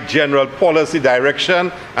provide general policy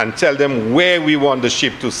direction and tell them where we want the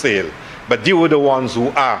ship to sail. But they were the ones who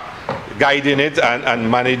are guiding it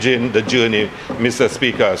and managing the journey, Mr.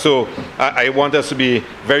 Speaker. So I want us to be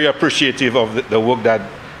very appreciative of the work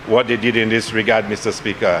what they did in this regard, Mr.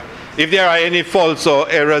 Speaker. If there are any faults or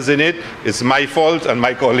errors in it, it's my fault and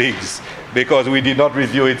my colleagues, because we did not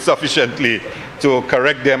review it sufficiently to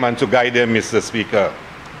correct them and to guide them, Mr. Speaker.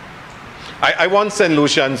 I want St.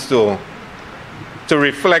 Lucians to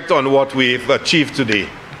reflect on what we've achieved today,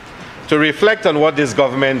 to reflect on what this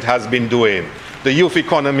government has been doing, the Youth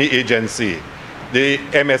Economy Agency, the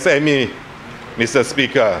MSME, Mr.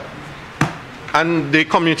 Speaker, and the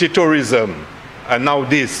community tourism, and now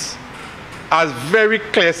this, as very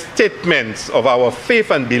clear statements of our faith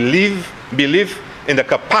and belief in the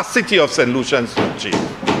capacity of St. Lucians to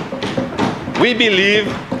achieve. We believe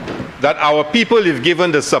that our people, if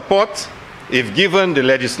given the support, if given the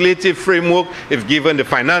legislative framework, if given the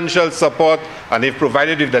financial support, and if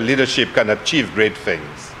provided with the leadership, can achieve great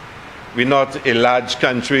things. We're not a large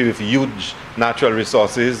country with huge natural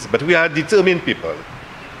resources, but we are determined people.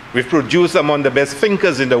 We've produced among the best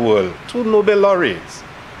thinkers in the world, 2 Nobel laureates.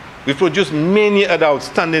 We've produced many other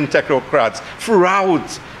outstanding technocrats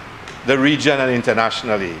throughout the region and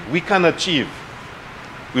internationally. We can achieve.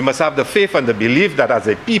 We must have the faith and the belief that as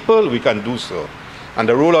a people we can do so. And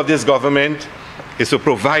the role of this government is to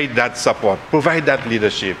provide that support, provide that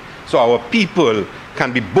leadership, so our people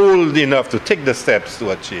can be bold enough to take the steps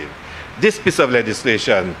to achieve. This piece of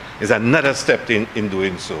legislation is another step in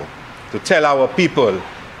doing so, to tell our people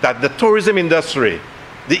that the tourism industry,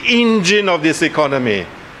 the engine of this economy,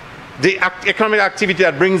 the economic activity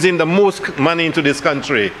that brings in the most money into this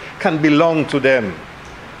country, can belong to them.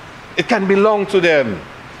 It can belong to them.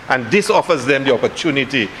 And this offers them the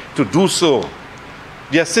opportunity to do so.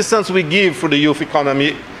 The assistance we give through the Youth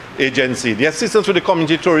Economy Agency, the assistance through the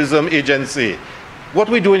Community Tourism Agency, what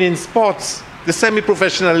we're doing in sports, the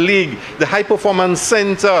semi-professional league, the high performance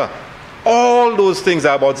center, all those things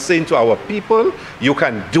are about saying to our people, you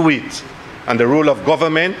can do it. And the role of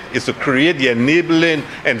government is to create the enabling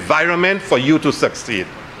environment for you to succeed.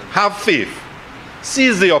 Have faith,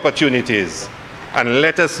 seize the opportunities, and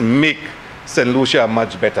let us make St. Lucia a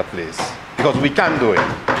much better place, because we can do it.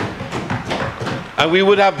 And we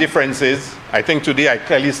would have differences. I think today I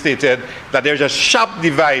clearly stated that there's a sharp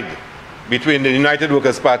divide between the United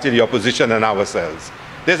Workers' Party, the opposition, and ourselves.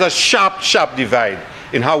 There's a sharp, sharp divide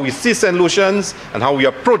in how we see St. Lucians and how we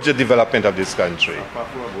approach the development of this country.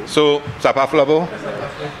 So, Sapaflabo?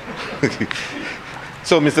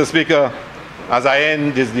 So, Mr. Speaker, as I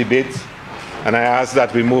end this debate, and I ask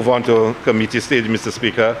that we move on to committee stage, Mr.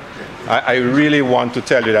 Speaker, I really want to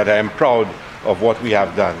tell you that I am proud of what we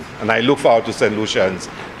have done. And I look forward to St. Lucians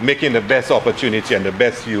making the best opportunity and the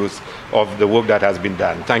best use of the work that has been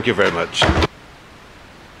done. Thank you very much.